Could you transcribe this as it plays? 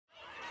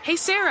Hey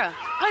Sarah,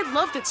 I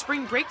love that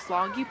spring break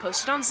vlog you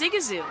posted on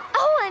Zigazoo.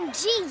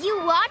 OMG,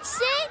 you watched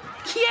it?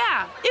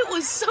 Yeah, it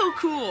was so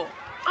cool.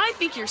 I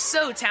think you're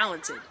so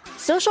talented.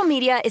 Social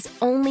media is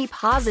only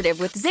positive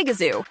with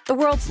Zigazoo, the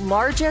world's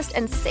largest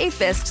and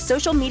safest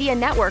social media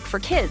network for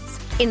kids.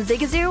 In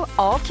Zigazoo,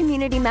 all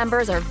community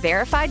members are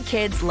verified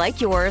kids like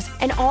yours,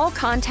 and all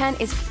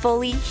content is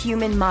fully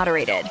human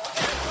moderated.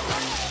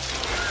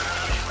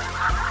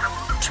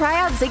 Try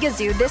out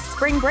Zigazoo this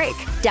spring break.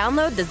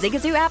 Download the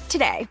Zigazoo app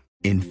today.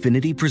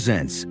 Infiniti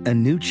presents a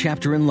new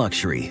chapter in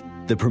luxury,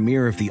 the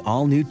premiere of the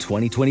all-new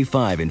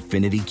 2025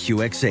 Infiniti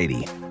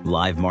QX80,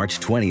 live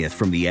March 20th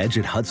from the Edge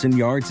at Hudson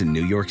Yards in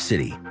New York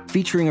City,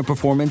 featuring a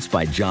performance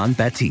by John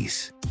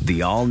Batiste.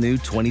 The all-new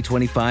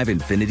 2025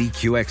 Infiniti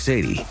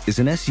QX80 is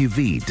an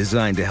SUV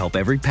designed to help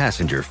every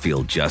passenger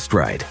feel just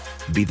right.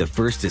 Be the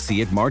first to see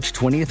it March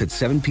 20th at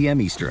 7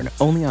 p.m. Eastern,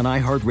 only on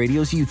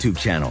iHeartRadio's YouTube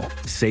channel.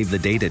 Save the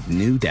date at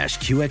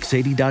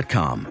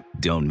new-QX80.com.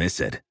 Don't miss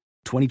it.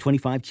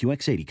 2025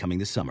 QX80 coming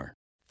this summer.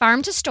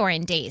 Farm to store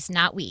in days,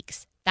 not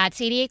weeks. That's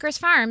 80 Acres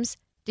Farms.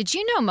 Did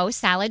you know most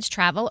salads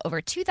travel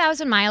over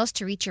 2,000 miles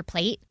to reach your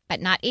plate?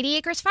 But not 80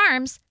 Acres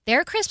Farms.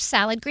 Their crisp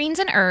salad greens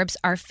and herbs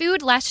are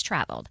food less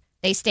traveled.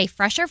 They stay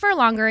fresher for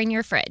longer in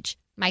your fridge.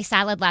 My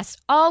salad lasts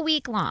all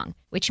week long,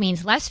 which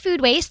means less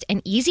food waste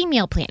and easy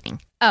meal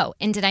planning. Oh,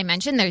 and did I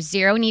mention there's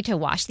zero need to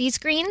wash these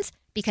greens?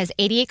 Because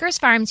 80 Acres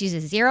Farms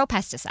uses zero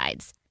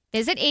pesticides.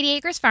 Visit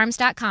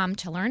 80acresfarms.com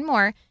to learn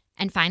more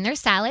and find their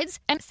salads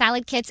and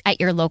salad kits at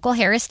your local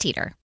Harris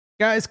Teeter.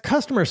 Guys,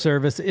 customer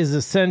service is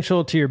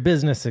essential to your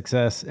business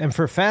success, and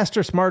for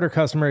faster, smarter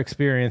customer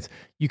experience,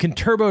 you can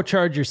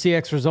turbocharge your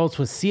CX results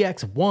with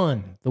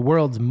CX1, the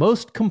world's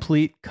most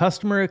complete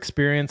customer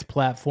experience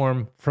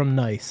platform from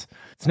NICE.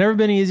 It's never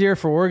been easier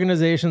for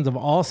organizations of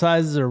all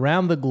sizes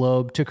around the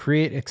globe to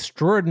create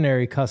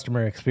extraordinary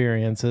customer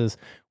experiences.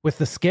 With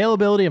the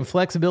scalability and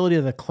flexibility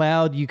of the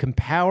cloud, you can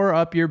power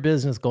up your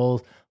business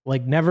goals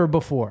like never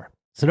before.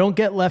 So don't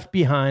get left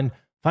behind.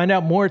 Find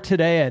out more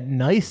today at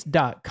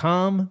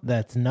nice.com.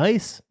 That's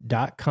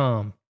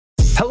nice.com.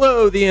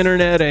 Hello, the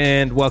internet,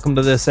 and welcome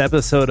to this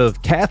episode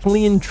of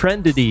Kathleen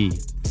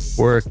Trendedy,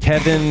 or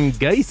Kevin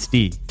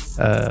Geisty.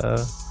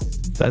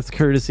 That's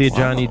courtesy of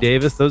Johnny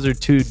Davis. Those are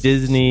two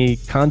Disney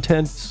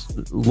content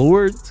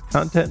lords,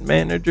 content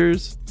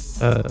managers.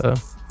 IP.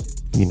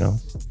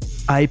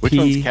 Which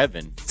one's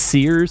Kevin?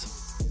 Sears.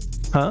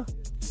 Huh?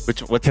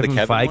 What's Kevin the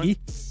Kevin Feige? one?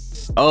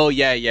 Oh,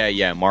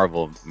 yeah.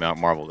 Marvel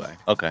guy.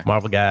 Okay.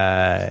 Marvel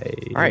guy.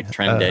 All right,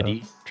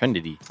 Trendedy.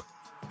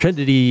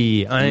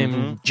 Trendedy.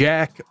 I'm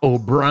Jack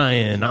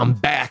O'Brien. I'm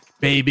back,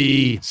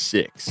 baby.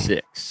 Sick.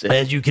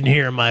 As you can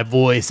hear in my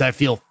voice, I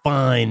feel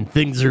fine.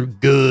 Things are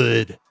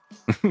good.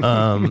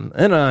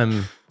 And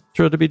I'm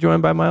thrilled to be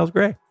joined by Miles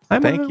Gray. Hi,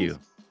 Miles. Thank you.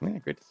 Yeah,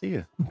 great to see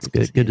you.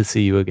 It's good to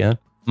see you again.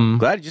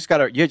 Glad you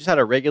just had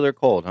a regular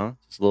cold, huh?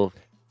 Just a little.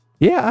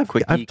 Yeah,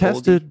 I've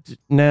tested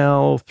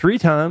now 3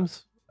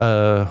 times.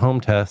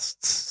 Home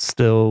tests,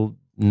 still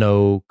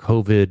no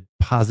COVID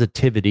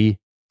positivity.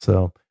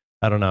 So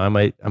I don't know. I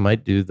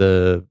might do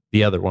the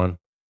other one.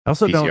 I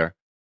also PCR.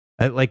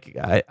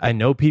 I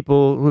know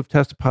people who have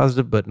tested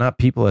positive, but not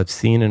people I've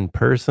seen in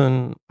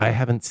person. I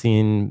haven't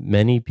seen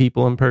many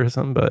people in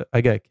person, but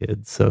I got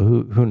kids, so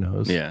who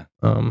knows? Yeah.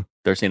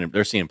 They're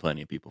seeing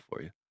plenty of people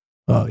for you.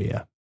 Oh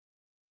yeah.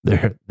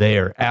 They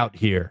are out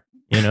here,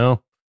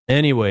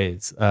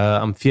 Anyways,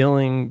 I'm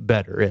feeling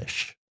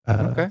better-ish.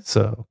 Okay.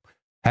 So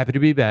happy to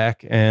be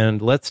back,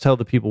 and let's tell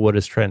the people what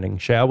is trending,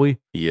 shall we?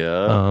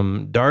 Yeah.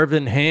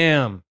 Darvin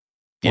Ham,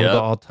 one of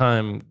the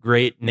all-time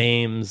great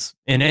names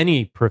in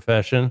any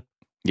profession.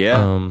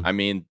 Yeah. I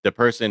mean, the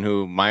person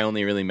who my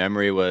only really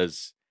memory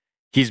was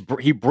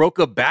he broke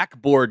a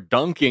backboard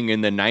dunking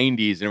in the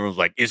 90s, and everyone was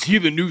like, "Is he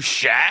the new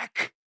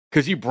Shaq?"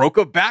 Because he broke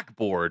a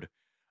backboard.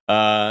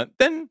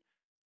 Then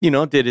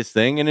did his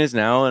thing and is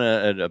now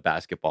a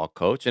basketball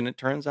coach, and it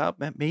turns out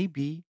that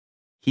maybe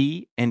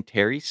he and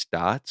Terry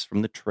Stotts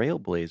from the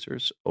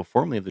Trailblazers, or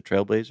formerly of the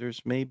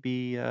Trailblazers, may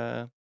be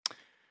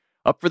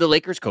up for the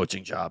Lakers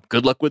coaching job.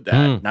 Good luck with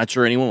that. Not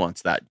sure anyone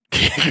wants that.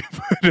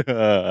 But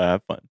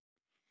have fun.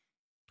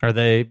 Are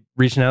they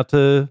reaching out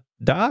to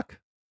Doc,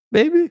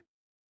 maybe?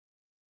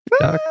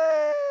 Doc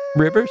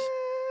Rivers?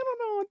 I don't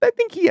know. I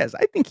think he has.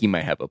 I think he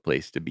might have a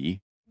place to be.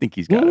 I think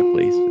he's got a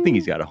place. I think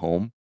he's got a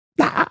home.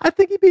 I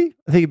think he'd be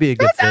a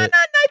good fit.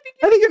 I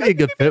think he'd be a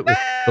good fit with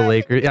the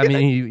Lakers. I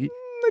mean,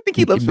 I think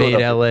he loves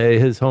made LA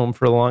his home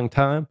for a long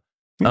time.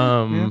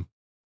 Yeah.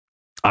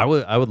 I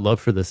would love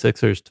for the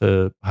Sixers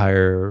to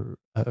hire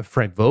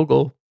Frank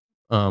Vogel.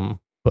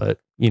 But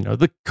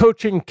the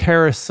coaching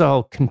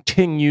carousel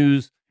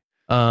continues.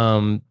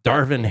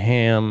 Darvin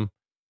Ham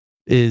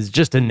is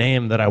just a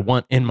name that I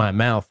want in my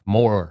mouth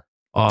more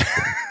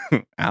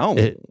often. Ow.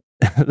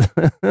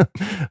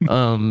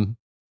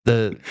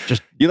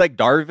 You like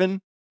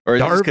Darvin? Or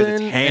is Darvin it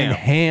it's ham? And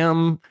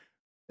ham.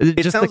 It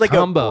just sounds like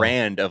combo. a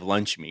brand of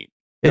lunch meat.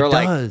 It They're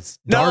like, does.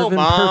 "No, Darvin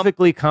Mom."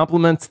 perfectly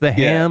complements the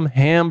ham. Yeah.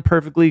 Ham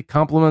perfectly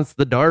complements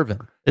the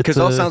Darvin. Because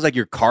it all sounds like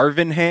you're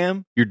carving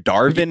ham. You're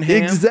Darvin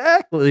ham.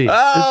 Exactly.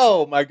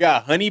 Oh my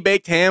God. Honey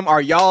baked ham.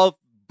 Are y'all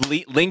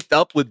linked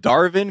up with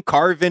Darvin?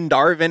 Carvin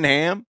Darvin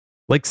ham?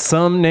 Like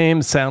some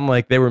names sound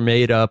like they were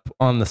made up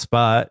on the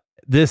spot.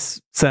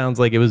 This sounds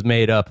like it was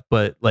made up,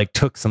 but like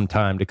took some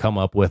time to come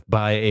up with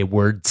by a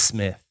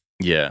wordsmith.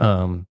 Yeah.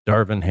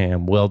 Darvin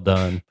ham. Well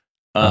done.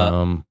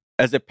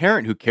 As a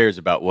parent who cares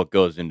about what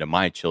goes into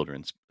my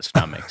children's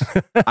stomachs,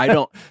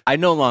 I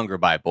no longer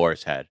buy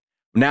boar's head.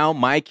 Now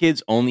my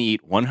kids only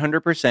eat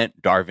 100%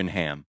 Darvin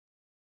ham.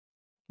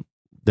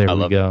 There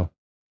we go.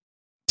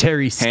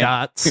 Terry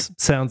Stotts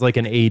sounds like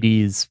an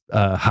 80s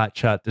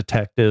hotshot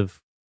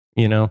detective,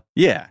 you know?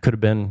 Yeah. Could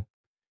have been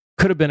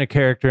a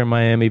character in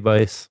Miami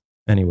Vice.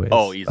 Anyways.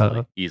 Oh,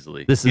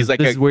 easily. This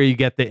is where you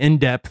get the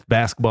in-depth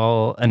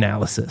basketball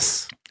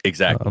analysis.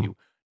 Exactly.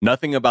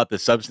 Nothing about the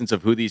substance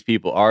of who these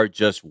people are,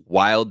 just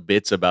wild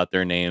bits about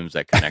their names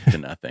that connect to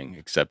nothing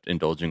except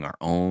indulging our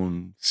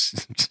own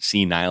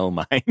senile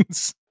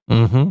minds.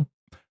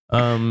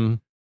 Mm-hmm.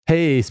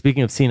 Hey,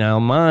 speaking of senile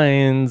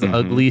minds,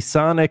 Ugly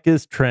Sonic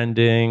is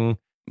trending.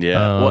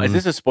 Yeah. Well, is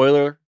this a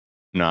spoiler?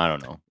 No, I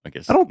don't know. I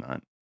guess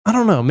not. I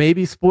don't know.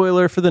 Maybe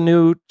spoiler for the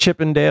new Chip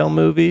and Dale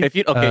movie. If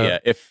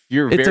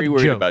you're very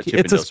worried about Chip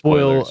and Dale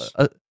spoilers,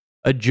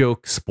 a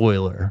joke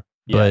spoiler.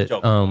 Yeah,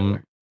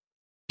 but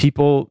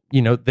people,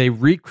 they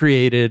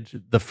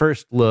recreated the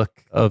first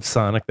look of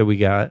Sonic that we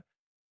got,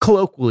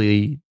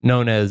 colloquially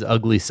known as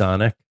Ugly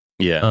Sonic.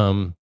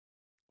 Yeah.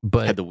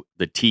 But had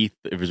the teeth.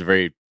 It was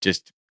very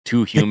just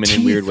too human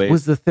in weird ways.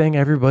 Was the thing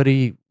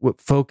everybody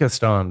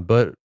focused on,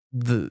 but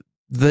the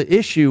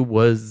issue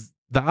was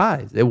the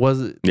eyes. It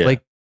was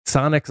like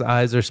Sonic's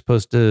eyes are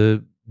supposed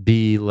to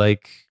be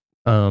like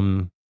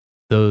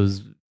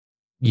those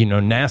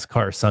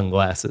NASCAR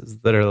sunglasses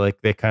that are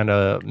like they kind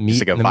of meet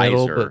like in the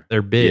middle, but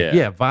they're big.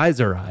 Yeah,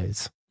 visor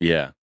eyes.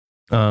 Yeah.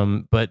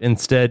 But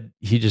instead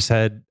he just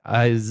had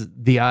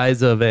the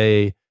eyes of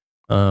an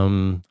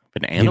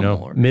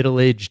animal, or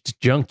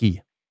middle-aged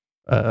junkie.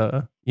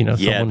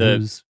 Someone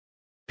who's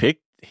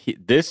picked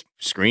this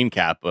screen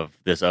cap of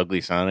this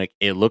Ugly Sonic.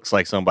 It looks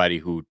like somebody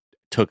who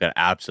took an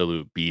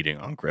absolute beating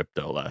on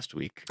crypto last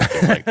week.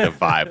 It's like the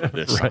vibe of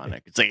this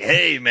Sonic. It's like,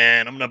 hey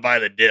man, I'm gonna buy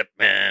the dip,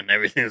 man.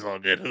 Everything's all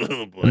good.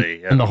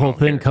 And the whole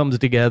thing comes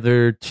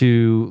together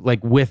to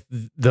like with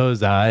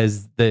those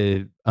eyes,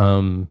 the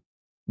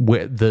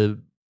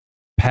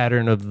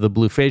pattern of the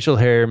blue facial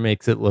hair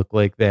makes it look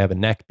like they have a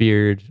neck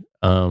beard.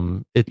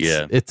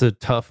 It's a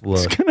tough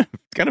look.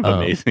 It's kind of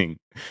amazing.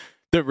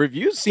 The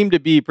reviews seem to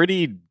be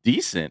pretty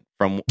decent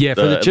from for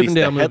the Chip and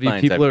Dale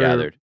movie. People are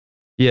gathered.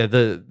 Yeah,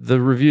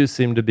 the reviews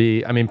seem to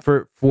be, I mean,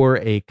 for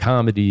a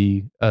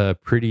comedy,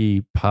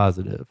 pretty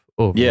positive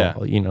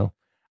overall. Yeah.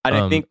 And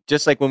I think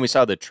just like when we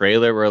saw the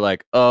trailer, we're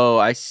like, oh,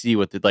 I see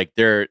what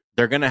they're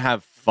gonna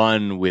have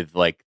fun with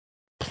like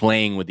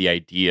playing with the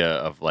idea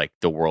of like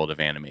the world of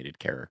animated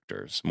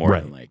characters more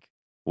than like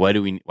why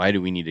do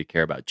we need to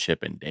care about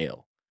Chip and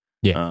Dale?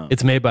 Yeah,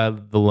 it's made by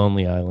the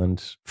Lonely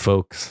Island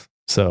folks,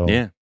 so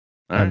yeah.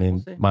 I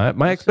mean,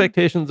 my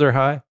expectations are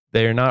high.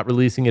 They are not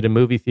releasing it in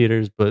movie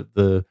theaters, but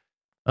the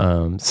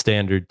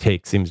standard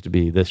take seems to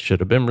be this should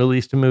have been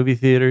released in movie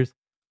theaters.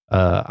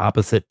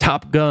 Opposite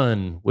Top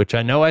Gun, which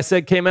I know I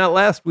said came out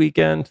last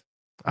weekend.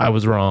 I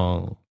was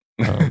wrong.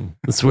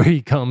 That's where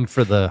you come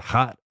for the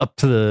hot up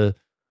to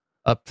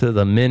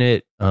the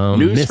minute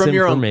news from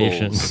your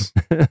misinformation.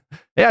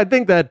 Yeah, I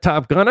think that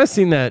Top Gun. I've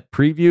seen that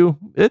preview.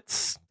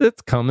 It's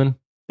coming.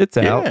 It's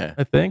out.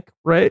 I think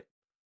right.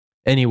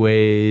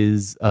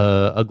 Anyways,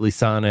 Ugly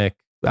Sonic.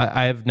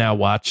 I have now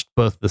watched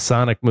both the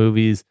Sonic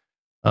movies.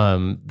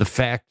 The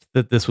fact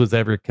that this was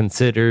ever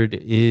considered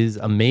is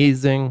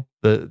amazing.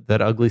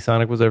 That Ugly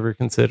Sonic was ever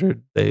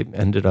considered. They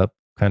ended up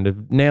kind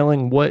of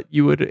nailing what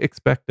you would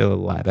expect a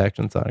live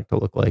action Sonic to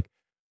look like.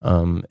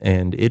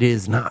 And it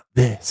is not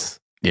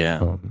this.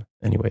 Yeah.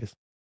 Anyways,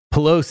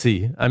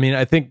 Pelosi. I mean,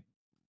 I think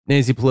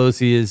Nancy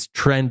Pelosi is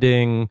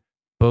trending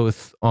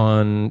both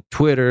on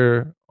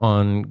Twitter,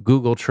 on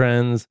Google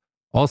Trends,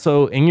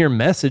 also in your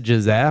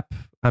Messages app.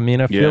 I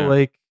mean, I feel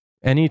like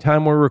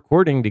anytime we're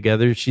recording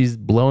together, she's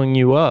blowing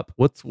you up.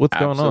 What's going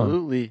on?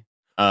 Absolutely.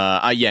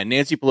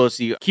 Nancy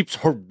Pelosi keeps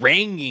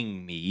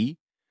haranguing me,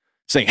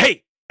 saying,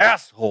 "Hey,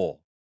 asshole!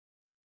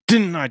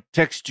 Didn't I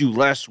text you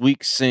last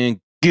week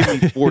saying give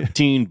me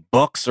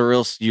 $14 or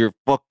else your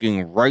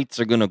fucking rights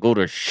are gonna go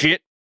to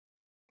shit?"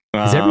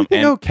 Is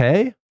everything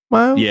okay,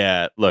 Miles?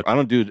 Yeah. Look, I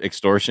don't do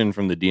extortion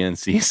from the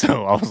DNC,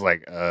 so I was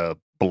like,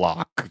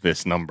 block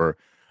this number.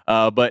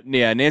 But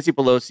yeah, Nancy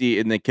Pelosi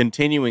in the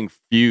continuing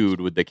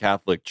feud with the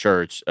Catholic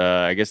Church,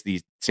 I guess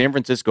the San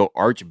Francisco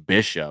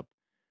Archbishop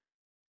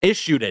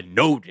issued a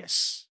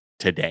notice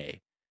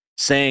today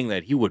saying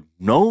that he would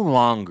no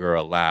longer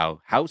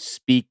allow House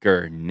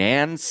Speaker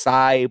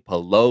Nancy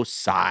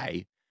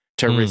Pelosi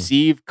to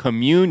receive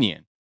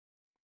communion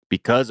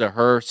because of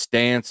her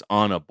stance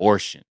on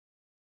abortion.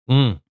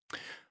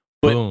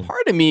 But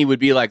part of me would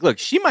be like, look,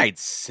 she might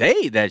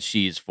say that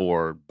she's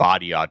for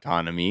body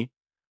autonomy,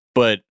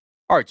 but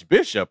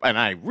archbishop, and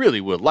I really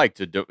would like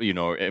to,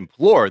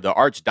 implore the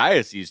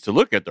archdiocese to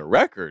look at the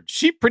record.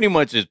 She pretty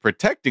much is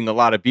protecting a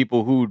lot of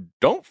people who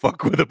don't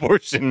fuck with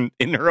abortion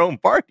in her own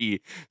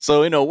party.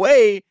 So in a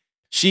way,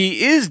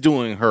 she is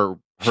doing her.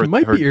 She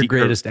might be your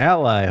greatest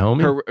ally,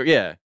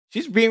 homie.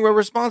 She's being a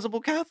responsible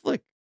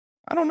Catholic.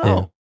 I don't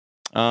know.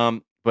 Yeah.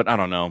 But I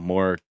don't know.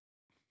 More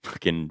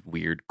fucking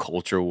weird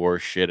culture war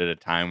shit at a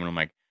time when I'm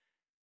like,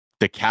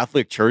 the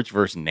Catholic Church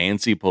versus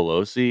Nancy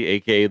Pelosi,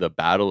 aka the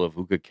battle of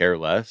who could care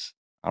less.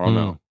 I don't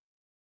know.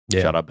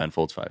 Yeah. Shout out Ben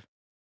Folds 5.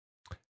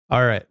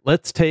 All right,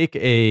 let's take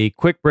a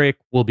quick break.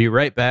 We'll be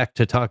right back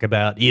to talk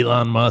about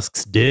Elon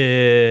Musk's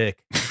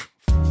dick.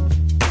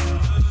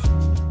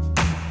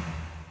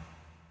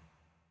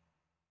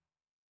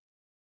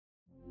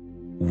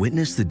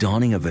 Witness the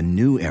dawning of a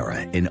new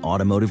era in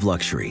automotive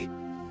luxury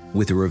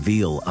with a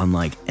reveal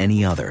unlike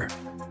any other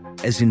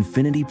as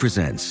Infiniti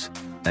presents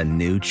a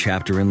new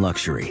chapter in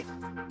luxury,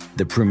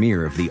 the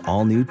premiere of the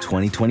all-new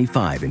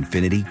 2025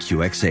 Infiniti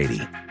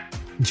QX80.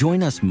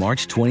 Join us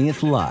March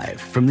 20th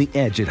live from the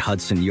Edge at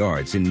Hudson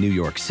Yards in New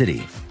York City,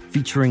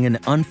 featuring an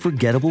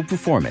unforgettable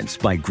performance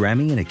by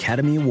Grammy and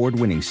Academy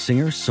Award-winning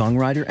singer,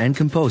 songwriter, and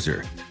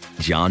composer,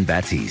 Jon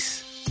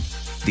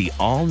Batiste. The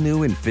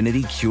all-new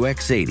Infiniti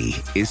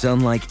QX80 is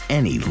unlike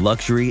any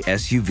luxury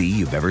SUV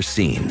you've ever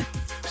seen.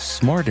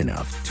 Smart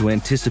enough to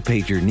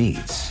anticipate your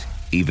needs,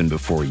 even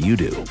before you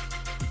do.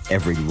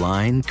 Every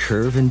line,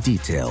 curve, and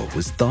detail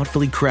was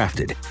thoughtfully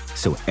crafted,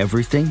 so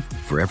everything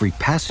for every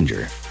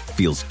passenger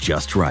feels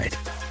just right.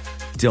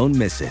 Don't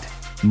miss it.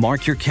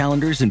 Mark your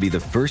calendars and be the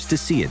first to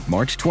see it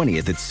March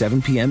 20th at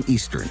 7 p.m.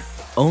 Eastern,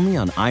 only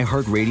on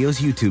iHeartRadio's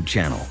YouTube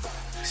channel.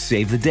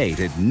 Save the date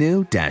at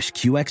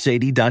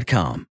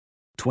new-QX80.com.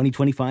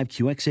 2025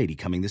 QX80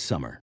 coming this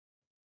summer.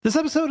 This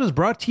episode is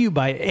brought to you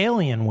by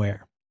Alienware.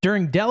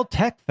 During Dell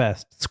Tech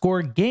Fest,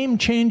 score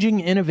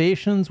game-changing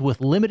innovations with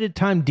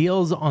limited-time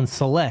deals on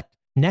select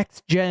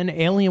next-gen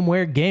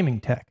Alienware gaming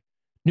tech.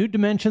 New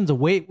dimensions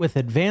await with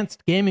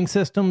advanced gaming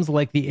systems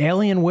like the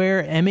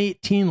Alienware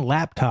M18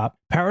 laptop,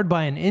 powered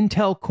by an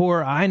Intel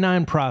Core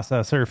i9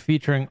 processor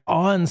featuring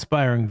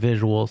awe-inspiring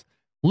visuals,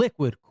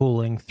 liquid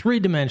cooling,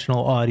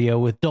 three-dimensional audio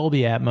with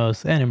Dolby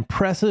Atmos, and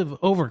impressive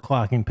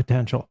overclocking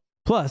potential.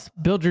 Plus,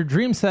 build your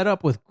dream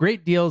setup with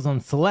great deals on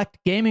select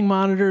gaming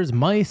monitors,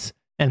 mice,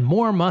 and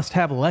more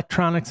must-have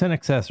electronics and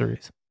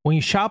accessories. When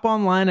you shop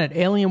online at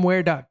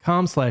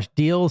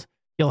alienware.com/deals,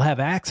 you'll have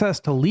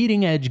access to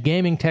leading-edge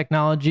gaming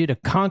technology to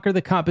conquer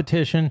the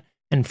competition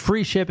and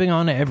free shipping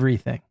on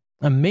everything.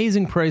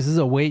 Amazing prices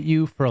await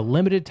you for a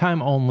limited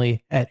time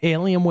only at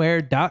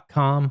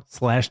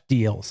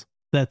alienware.com/deals.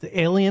 That's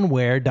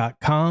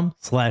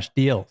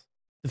alienware.com/deals.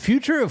 The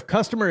future of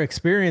customer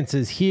experience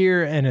is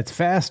here, and it's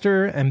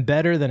faster and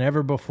better than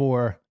ever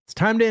before. It's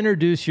time to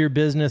introduce your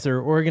business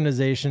or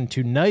organization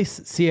to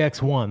NICE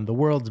CX1, the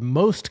world's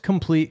most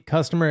complete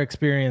customer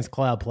experience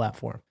cloud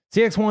platform.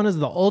 CX1 is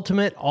the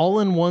ultimate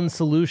all-in-one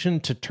solution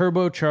to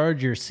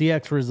turbocharge your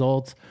CX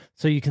results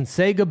so you can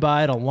say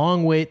goodbye to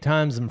long wait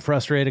times and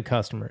frustrated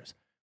customers.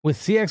 With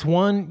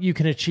CX1, you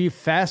can achieve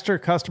faster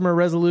customer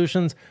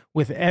resolutions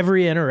with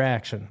every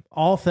interaction,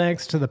 all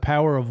thanks to the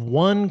power of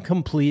one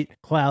complete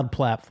cloud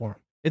platform.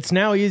 It's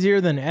now easier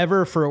than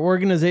ever for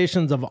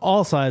organizations of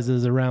all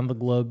sizes around the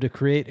globe to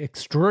create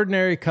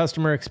extraordinary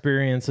customer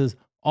experiences,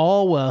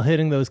 all while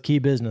hitting those key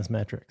business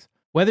metrics.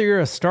 Whether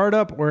you're a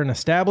startup or an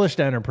established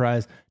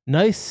enterprise,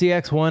 NICE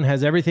CX1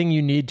 has everything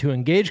you need to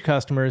engage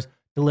customers,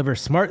 deliver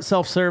smart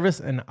self-service,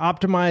 and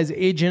optimize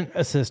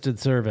agent-assisted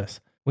service.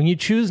 When you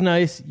choose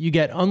NICE, you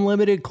get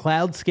unlimited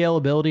cloud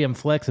scalability and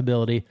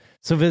flexibility.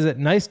 So visit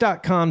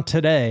nice.com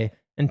today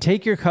and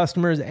take your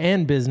customers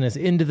and business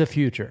into the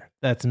future.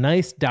 That's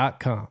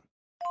nice.com.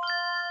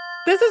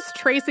 This is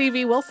Tracy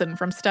V. Wilson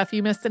from Stuff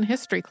You Missed in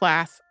History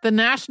Class. The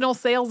national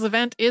sales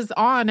event is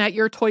on at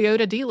your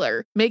Toyota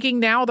dealer, making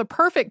now the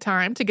perfect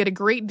time to get a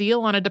great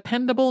deal on a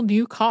dependable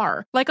new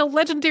car. Like a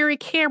legendary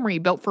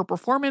Camry built for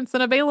performance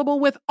and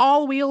available with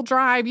all-wheel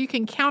drive, you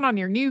can count on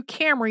your new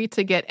Camry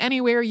to get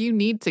anywhere you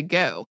need to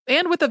go.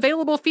 And with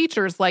available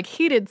features like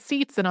heated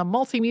seats and a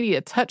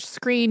multimedia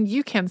touchscreen,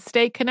 you can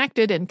stay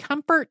connected in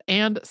comfort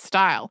and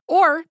style.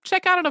 Or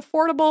check out an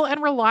affordable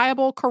and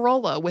reliable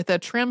Corolla with a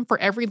trim for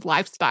every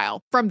lifestyle.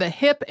 From the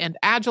hip and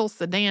agile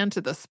sedan to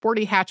the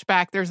sporty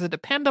hatchback, there's a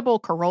dependable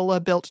Corolla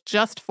built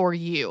just for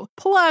you.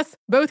 Plus,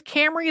 both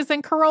Camrys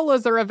and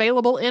Corollas are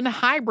available in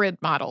hybrid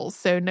models,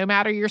 so no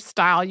matter your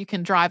style, you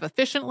can drive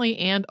efficiently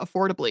and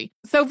affordably.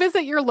 So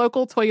visit your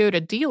local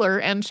Toyota dealer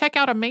and check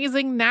out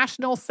amazing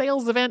national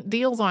sales event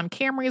deals on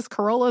Camrys,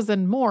 Corollas,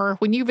 and more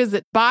when you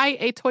visit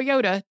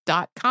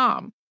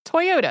buyatoyota.com.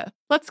 Toyota,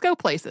 let's go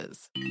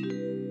places.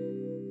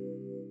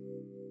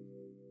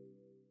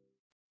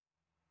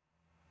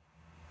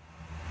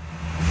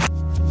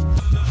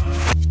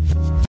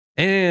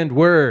 And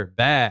we're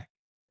back.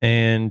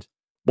 And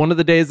one of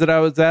the days that I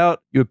was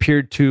out, you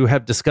appeared to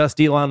have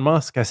discussed Elon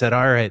Musk. I said,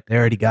 all right, they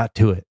already got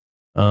to it.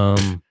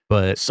 But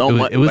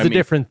it was a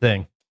different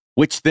thing.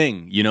 Which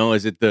thing? You know,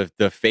 is it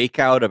the fake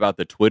out about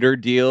the Twitter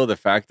deal? The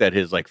fact that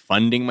his like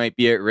funding might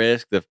be at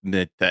risk?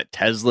 That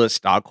Tesla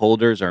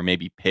stockholders are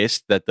maybe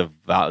pissed that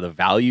the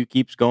value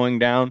keeps going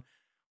down?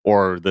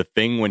 Or the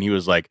thing when he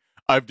was like,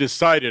 "I've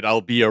decided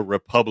I'll be a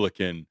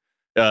Republican,"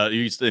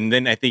 and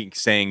then I think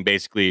saying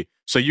basically,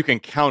 so you can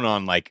count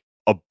on like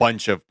a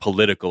bunch of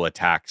political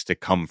attacks to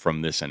come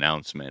from this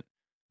announcement.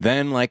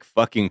 Then, like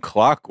fucking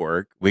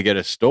clockwork, we get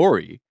a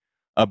story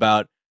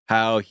about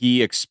how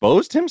he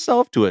exposed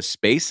himself to a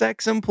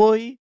SpaceX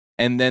employee,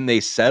 and then they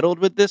settled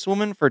with this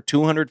woman for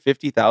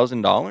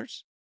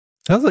 $250,000.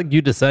 Sounds like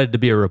you decided to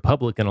be a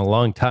Republican a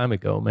long time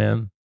ago,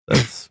 man.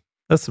 That's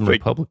some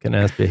Republican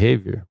ass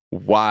behavior.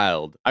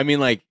 Wild. I mean,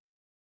 like,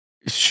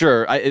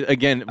 sure.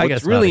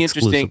 What's really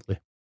interesting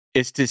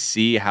is to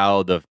see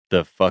how the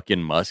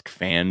fucking Musk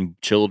fan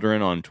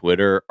children on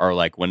Twitter are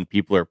like, when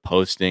people are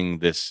posting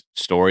this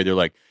story, they're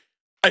like,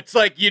 it's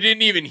like you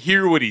didn't even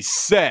hear what he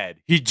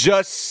said. He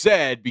just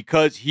said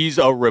because he's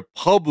a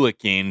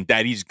Republican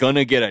that he's going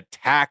to get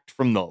attacked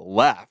from the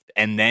left.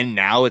 And then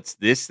now it's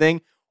this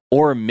thing.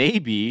 Or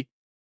maybe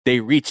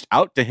they reached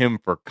out to him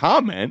for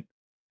comment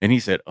and he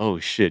said, "Oh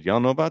shit, y'all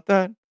know about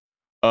that?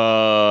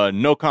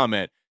 No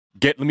comment.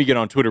 Let me get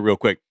on Twitter real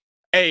quick.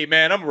 Hey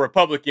man, I'm a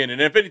Republican.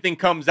 And if anything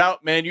comes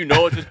out, man, you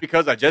know it's just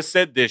because I just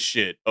said this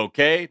shit.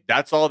 Okay?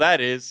 That's all that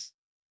is."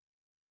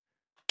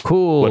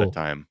 Cool. What a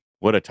time.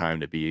 What a time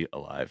to be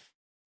alive.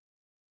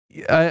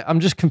 I'm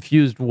just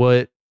confused.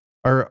 What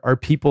are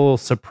people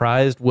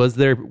surprised?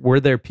 Were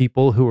there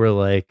people who were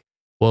like,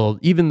 well,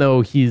 even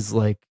though he's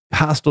like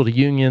hostile to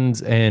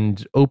unions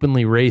and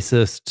openly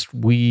racist,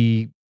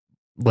 we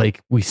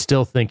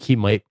still think he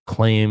might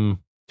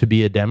claim to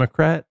be a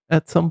Democrat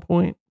at some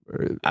point?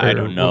 I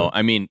don't know.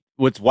 I mean,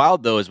 what's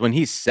wild though is when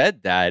he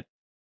said that,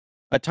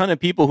 a ton of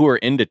people who are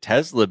into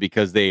Tesla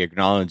because they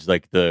acknowledge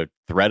like the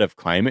threat of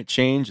climate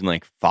change and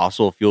like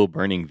fossil fuel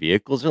burning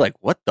vehicles, they're like,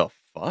 "What the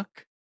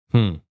fuck?"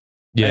 Yeah.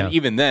 And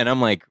even then,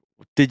 I'm like,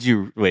 did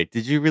you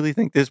really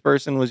think this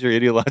person was your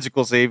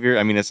ideological savior?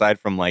 I mean, aside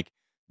from like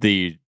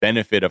the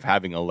benefit of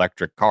having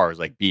electric cars,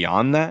 like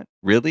beyond that,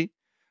 really?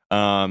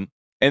 And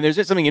there's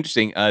just something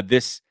interesting.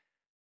 This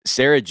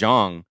Sarah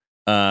Jong,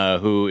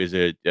 who is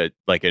a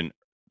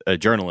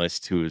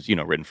journalist who's, you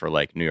know, written for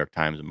like New York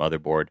Times and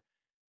Motherboard.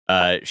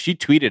 She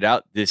tweeted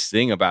out this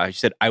thing about, she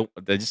said, I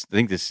just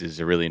think this is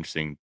a really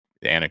interesting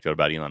anecdote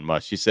about Elon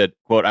Musk. She said,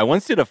 quote, "I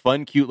once did a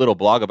fun, cute little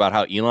blog about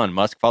how Elon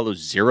Musk follows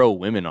 0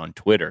 women on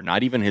Twitter,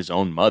 not even his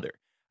own mother.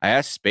 I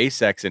asked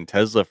SpaceX and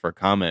Tesla for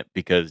comment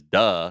because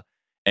duh.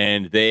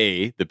 And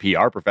they, the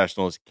PR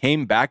professionals,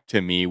 came back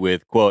to me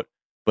with, quote,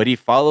 but he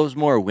follows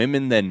more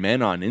women than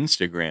men on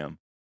Instagram."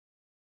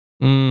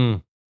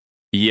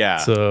 Yeah.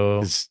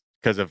 So,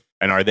 because of,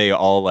 and are they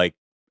all like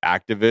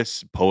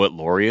activists, poet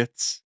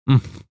laureates?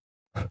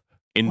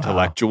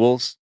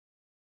 Intellectuals. Wow.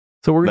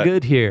 So we're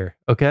good here,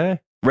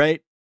 okay?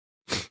 Right?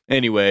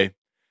 Anyway,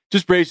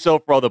 just brace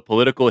yourself for all the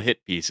political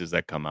hit pieces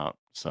that come out.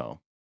 So,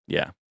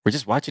 yeah. We're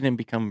just watching him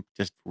become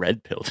just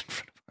red-pilled in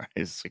front of our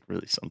eyes. It's like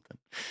really something.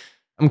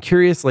 I'm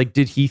curious, like,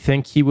 did he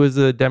think he was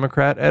a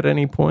Democrat at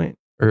any point?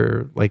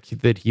 Or, like,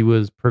 that he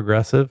was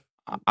progressive?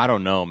 I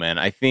don't know, man.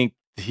 I think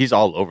he's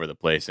all over the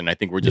place. And I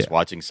think we're just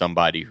watching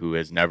somebody who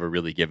has never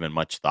really given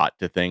much thought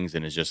to things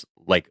and is just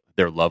like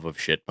their love of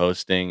shit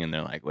posting. And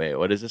they're like, wait,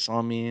 what does this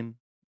all mean?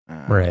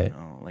 Right. I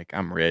don't know. Like,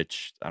 I'm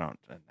rich.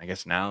 I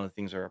guess now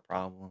things are a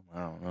problem. I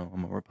don't know.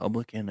 I'm a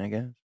Republican, I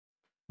guess.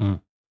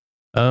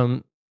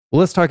 Well,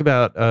 let's talk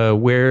about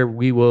where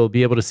we will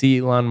be able to see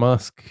Elon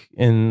Musk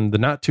in the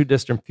not too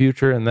distant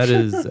future. And that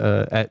is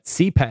at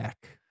CPAC.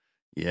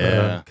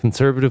 Yeah.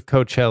 Conservative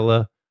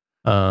Coachella.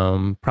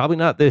 Probably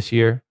not this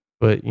year.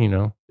 But, you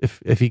know,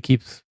 if he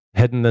keeps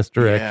heading this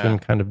direction,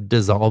 kind of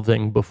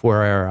dissolving before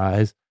our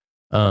eyes,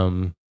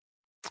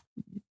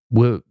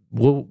 we'll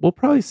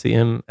probably see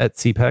him at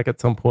CPAC at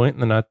some point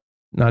in the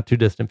not too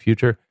distant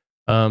future.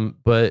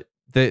 But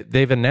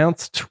they've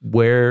announced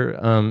where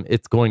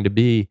it's going to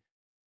be,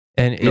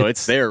 and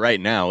it's there right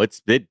now.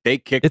 They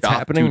kicked off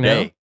happening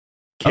today. Now?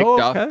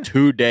 Kicked off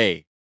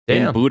today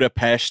in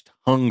Budapest,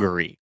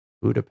 Hungary.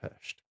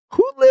 Budapest.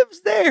 Who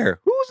lives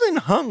there? Who's in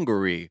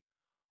Hungary?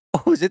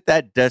 Oh, is it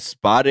that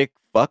despotic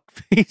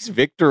fuckface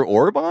Viktor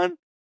Orban?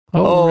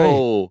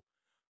 Oh,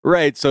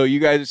 right. So you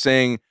guys are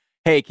saying,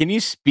 hey, can you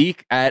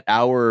speak at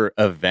our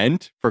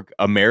event for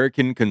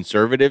American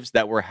conservatives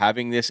that we're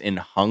having this in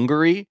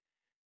Hungary?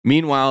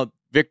 Meanwhile,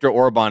 Viktor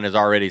Orban is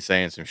already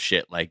saying some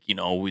shit like, you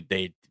know,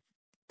 they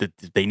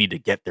need to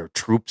get their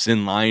troops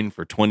in line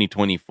for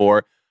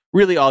 2024.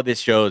 Really, all this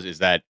shows is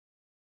that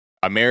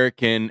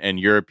American and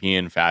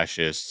European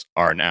fascists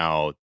are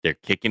now, they're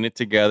kicking it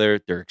together,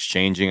 they're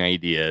exchanging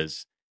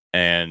ideas,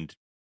 and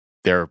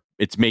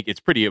it's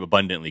pretty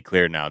abundantly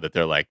clear now that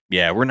they're like,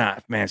 yeah, we're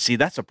not, man, see,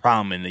 that's a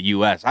problem in the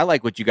US. I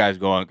like what you guys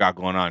got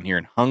going on here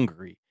in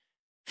Hungary.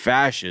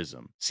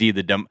 Fascism. See,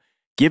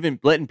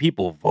 letting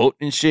people vote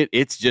and shit,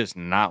 it's just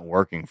not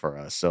working for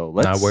us. So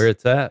not where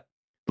it's at.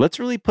 Let's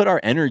really put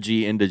our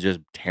energy into just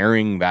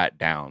tearing that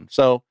down.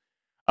 So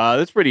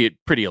That's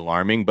pretty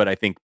alarming. But I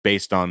think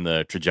based on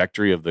the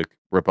trajectory of the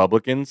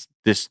Republicans,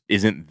 this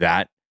isn't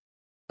that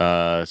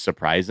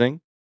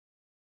surprising.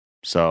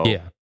 So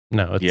yeah,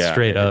 no, it's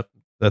straight up.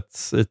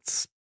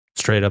 It's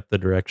straight up the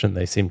direction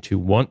they seem to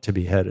want to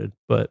be headed.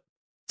 But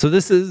so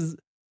this is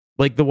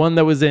like the one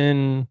that was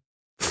in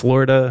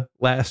Florida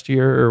last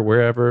year or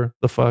wherever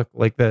the fuck,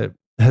 like that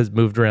has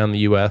moved around the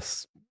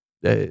U.S.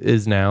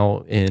 Is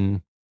now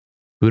in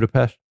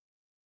Budapest.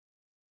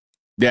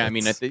 Yeah, I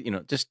mean,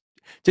 just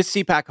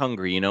CPAC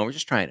hungry. We're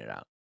just trying it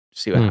out.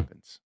 See what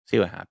happens. See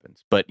what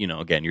happens. But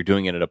again, you're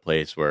doing it at a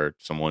place where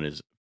someone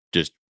is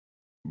just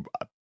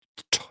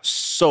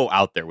so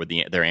out there with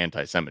their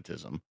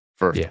anti-Semitism.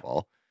 First of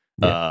all,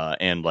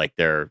 and like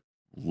their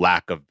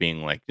lack of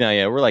being like,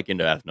 yeah, we're like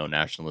into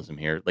ethno-nationalism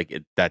here.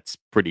 Like that's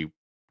pretty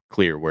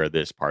clear where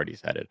this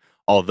party's headed.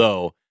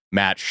 Although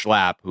Matt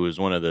Schlapp, who is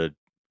one of the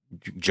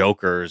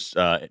jokers,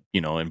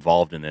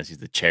 involved in this, he's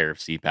the chair of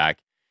CPAC.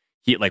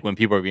 He, like, when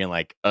people are being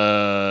like,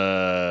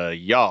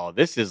 y'all,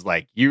 this is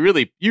like, you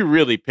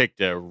really picked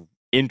a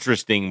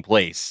interesting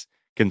place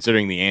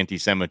considering the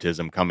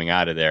anti-Semitism coming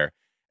out of there.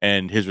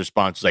 And his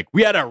response was like,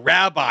 we had a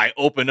rabbi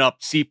open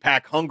up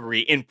CPAC Hungary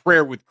in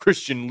prayer with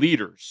Christian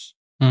leaders.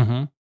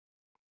 Mm-hmm.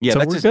 Yeah, so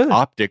that's just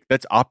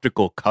that's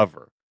optical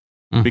cover.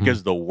 Mm-hmm.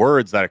 Because the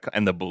words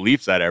and the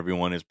beliefs that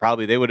everyone is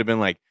probably, they would have been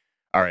like,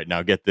 all right,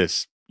 now get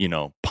this,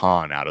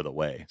 pawn out of the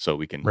way so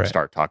we can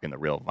start talking the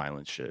real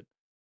violent shit.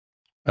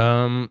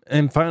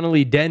 And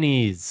finally,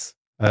 Denny's.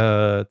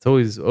 It's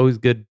always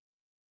good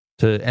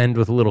to end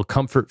with a little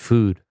comfort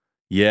food.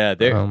 Yeah,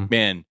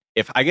 man,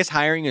 I guess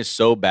hiring is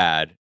so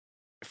bad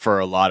for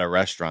a lot of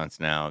restaurants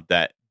now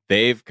that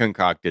they've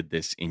concocted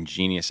this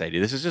ingenious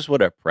idea. This is just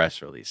what a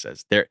press release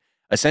says. They're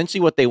essentially,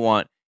 what they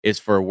want is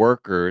for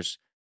workers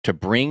to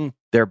bring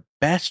their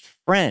best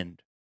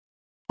friend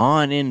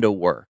on into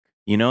work,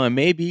 and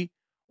maybe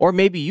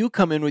you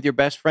come in with your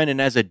best friend,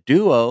 and as a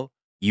duo,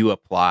 you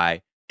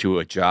apply to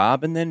a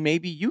job, and then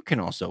maybe you can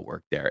also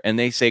work there. And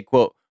they say,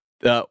 quote,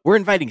 we're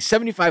inviting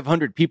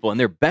 7,500 people and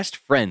their best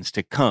friends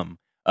to come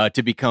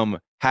to become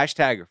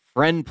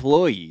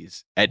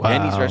 #friendployees at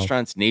Denny's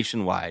restaurants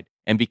nationwide.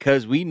 And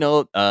because we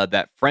know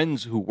that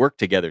friends who work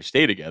together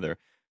stay together,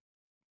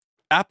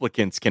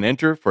 applicants can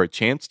enter for a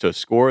chance to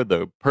score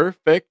the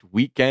perfect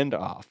weekend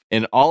off,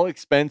 an all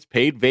expense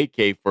paid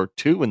vacay for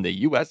 2 in the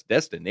U.S.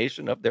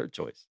 destination of their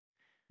choice.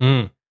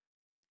 So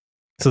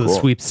cool. The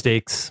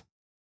sweepstakes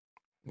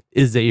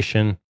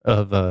ization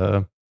of,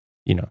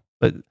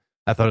 but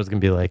I thought it was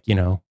going to be like,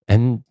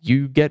 and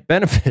you get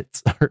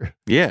benefits.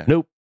 Yeah.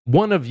 Nope.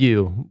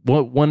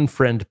 One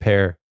friend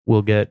pair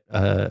will get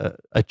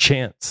a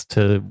chance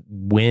to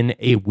win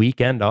a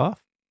weekend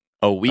off.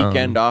 A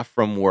weekend off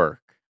from work.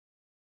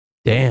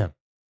 Damn.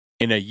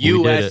 In a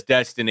U.S.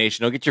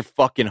 destination. Don't get your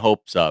fucking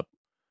hopes up.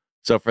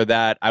 So for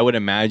that, I would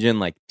imagine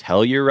like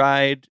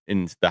Telluride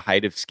in the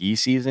height of ski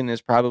season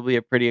is probably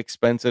a pretty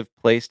expensive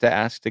place to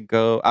ask to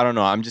go. I don't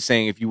know. I'm just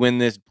saying, if you win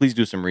this, please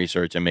do some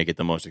research and make it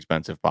the most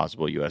expensive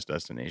possible U.S.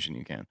 destination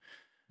you can.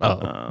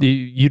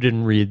 You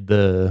didn't read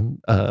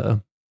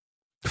the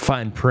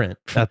fine print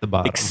at the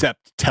bottom.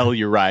 Except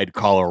Telluride,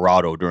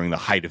 Colorado during the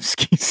height of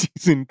ski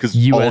season, because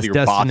U.S.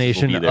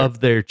 destination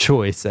of their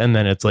choice, and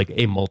then it's like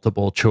a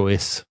multiple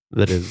choice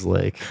that is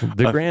like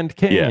the Grand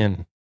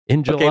Canyon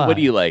in July. Okay, what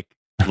do you like?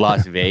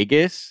 Las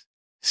Vegas,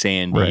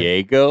 San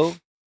Diego,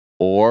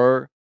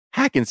 or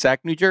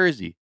Hackensack, New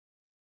Jersey?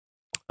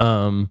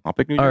 I'll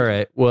pick New Jersey. All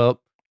right.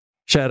 Well,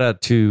 shout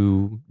out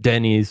to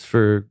Denny's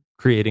for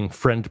creating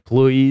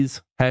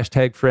friendployees,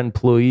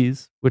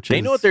 #friendployees, which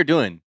they know what they're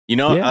doing.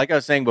 Like I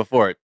was saying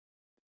before,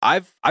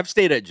 I've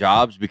stayed at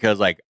jobs because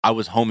like I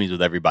was homies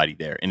with everybody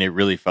there, and it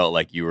really felt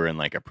like you were in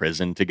like a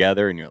prison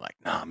together, and you're like,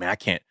 nah, man, I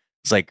can't.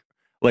 It's like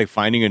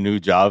finding a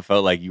new job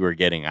felt like you were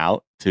getting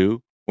out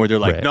too. Where they're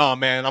like, no,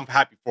 man, I'm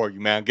happy for you,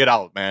 man. Get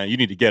out, man. You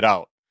need to get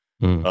out.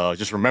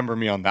 Just remember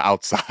me on the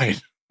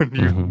outside when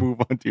you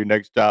move on to your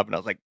next job. And I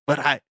was like, but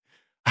I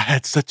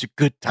had such a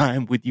good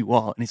time with you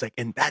all. And he's like,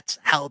 and that's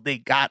how they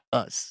got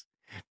us.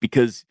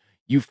 Because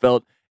you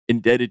felt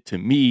indebted to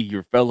me,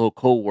 your fellow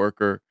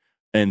co-worker.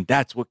 And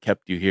that's what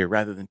kept you here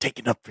rather than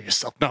taking up for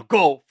yourself. Now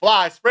go,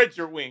 fly, spread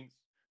your wings.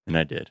 And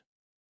I did.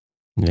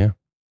 Yeah.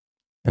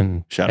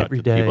 And shout out to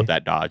the people at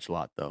that Dodge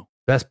lot, though.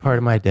 Best part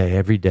of my day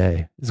every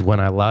day is when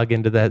I log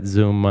into that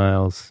Zoom,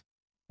 Miles,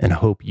 and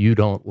hope you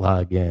don't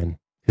log in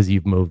because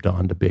you've moved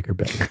on to bigger,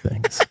 better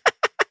things.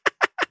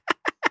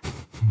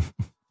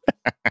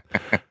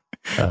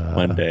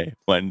 One day.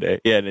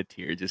 Yeah, and a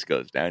tear just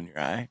goes down your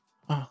eye.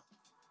 Oh,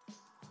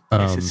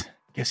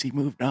 guess he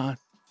moved on.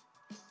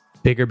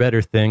 Bigger,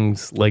 better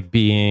things like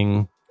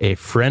being a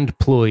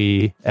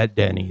friendployee at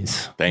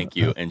Denny's. Thank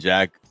you. And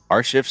Jack,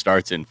 our shift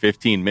starts in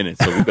 15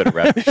 minutes, so we better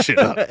wrap this shit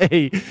up.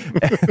 Hey,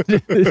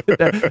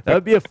 that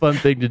would be a fun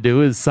thing to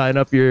do, is sign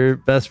up your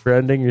best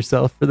friend and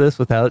yourself for this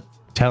without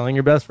telling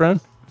your best friend.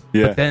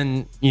 Yeah. But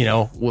then,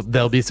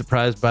 they'll be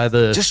surprised by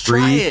the Just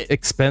try free it.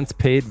 expense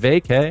paid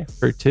vacay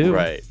for two.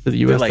 Right. To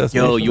the They're U.S. like,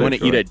 yo, you want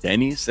to eat at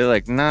Denny's? They're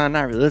like, nah,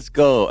 not really. Let's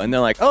go. And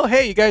they're like, oh,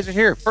 hey, you guys are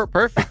here.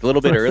 Perfect. A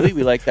little bit early.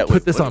 We like that.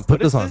 Put this on.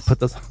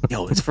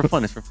 Yo, it's for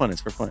fun. It's for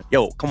fun.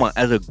 Yo, come on.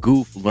 As a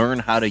goof, learn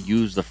how to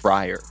use the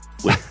fryer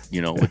with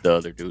the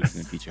other dudes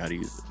and teach you how to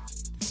use it.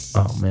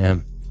 Oh,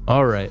 man.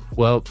 All right.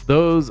 Well,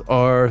 those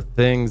are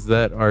things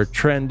that are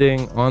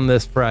trending on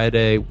this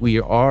Friday. We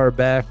are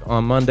back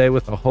on Monday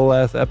with a whole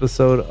ass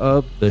episode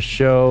of the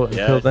show.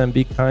 Until then,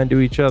 be kind to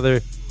each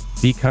other.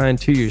 Be kind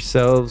to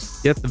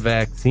yourselves. Get the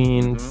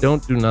vaccine.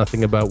 Don't do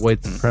nothing about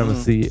white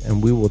supremacy.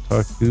 And we will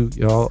talk to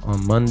y'all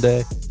on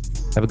Monday.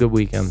 Have a good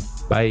weekend.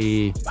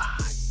 Bye. Bye.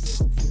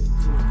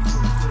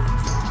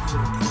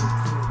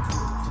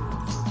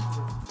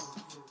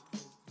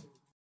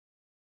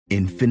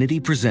 Infinity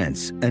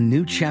presents a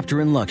new chapter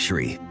in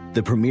luxury,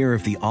 the premiere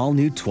of the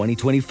all-new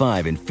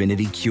 2025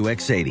 Infinity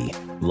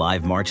QX80,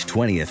 live March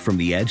 20th from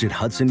the Edge at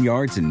Hudson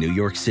Yards in New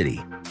York City,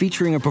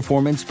 featuring a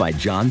performance by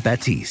John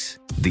Batiste.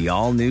 The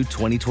all-new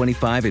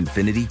 2025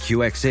 Infinity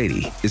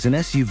QX80 is an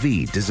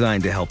SUV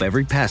designed to help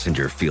every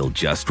passenger feel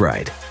just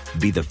right.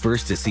 Be the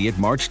first to see it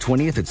March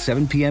 20th at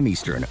 7 p.m.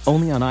 Eastern,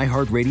 only on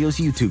iHeartRadio's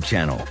YouTube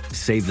channel.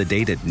 Save the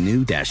date at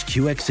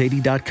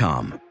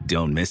new-QX80.com.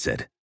 Don't miss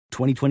it.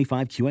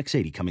 2025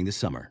 QX80 coming this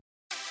summer.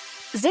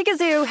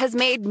 Zigazoo has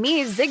made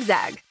me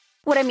zigzag.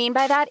 What I mean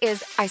by that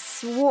is I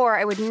swore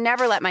I would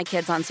never let my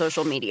kids on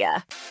social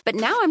media. But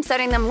now I'm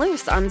setting them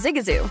loose on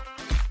Zigazoo.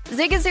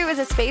 Zigazoo is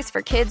a space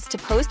for kids to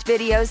post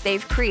videos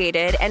they've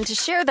created and to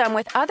share them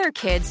with other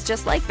kids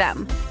just like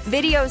them.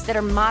 Videos that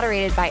are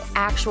moderated by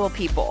actual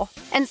people.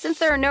 And since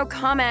there are no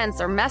comments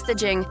or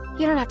messaging,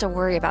 you don't have to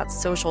worry about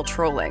social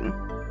trolling.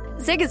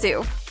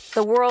 Zigazoo,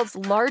 the world's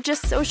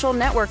largest social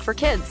network for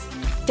kids.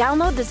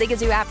 Download the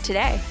Zigazoo app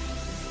today.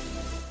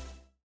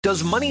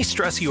 Does money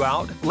stress you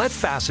out? Let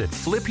Facet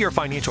flip your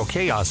financial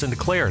chaos into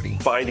clarity.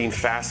 Finding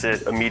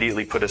Facet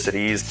immediately put us at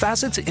ease.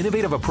 Facet's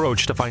innovative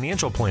approach to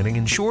financial planning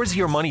ensures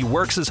your money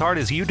works as hard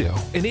as you do,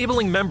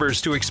 enabling members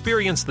to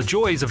experience the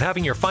joys of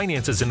having your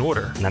finances in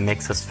order. And that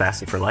makes us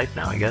Facet for life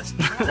now, I guess.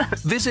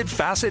 Visit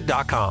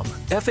Facet.com,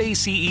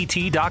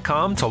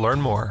 FACET.com to learn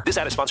more. This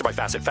ad is sponsored by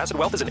Facet. Facet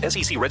Wealth is an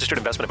SEC registered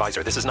investment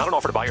advisor. This is not an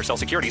offer to buy or sell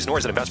securities, nor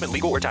is it investment,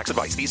 legal, or tax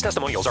advice. These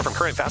testimonials are from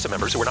current Facet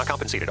members who are not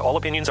compensated. All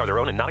opinions are their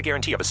own and not a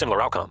guarantee of a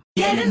similar outcome.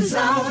 Get in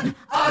zone,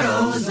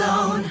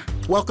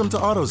 AutoZone. Welcome to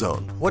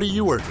AutoZone. What are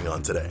you working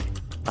on today?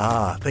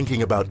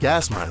 Thinking about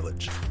gas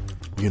mileage.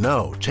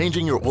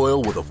 Changing your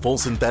oil with a full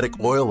synthetic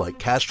oil like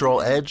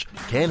Castrol Edge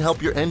can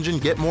help your engine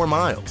get more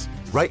miles.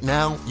 Right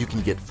now, you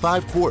can get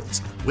 5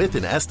 quarts with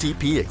an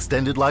STP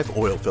Extended Life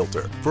Oil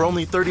Filter for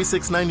only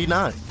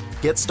 $36.99.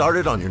 Get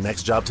started on your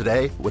next job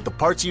today with the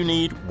parts you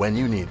need when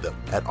you need them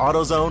at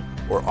AutoZone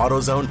or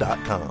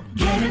AutoZone.com.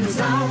 Get in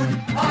zone,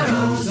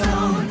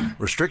 AutoZone.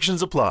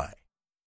 Restrictions apply.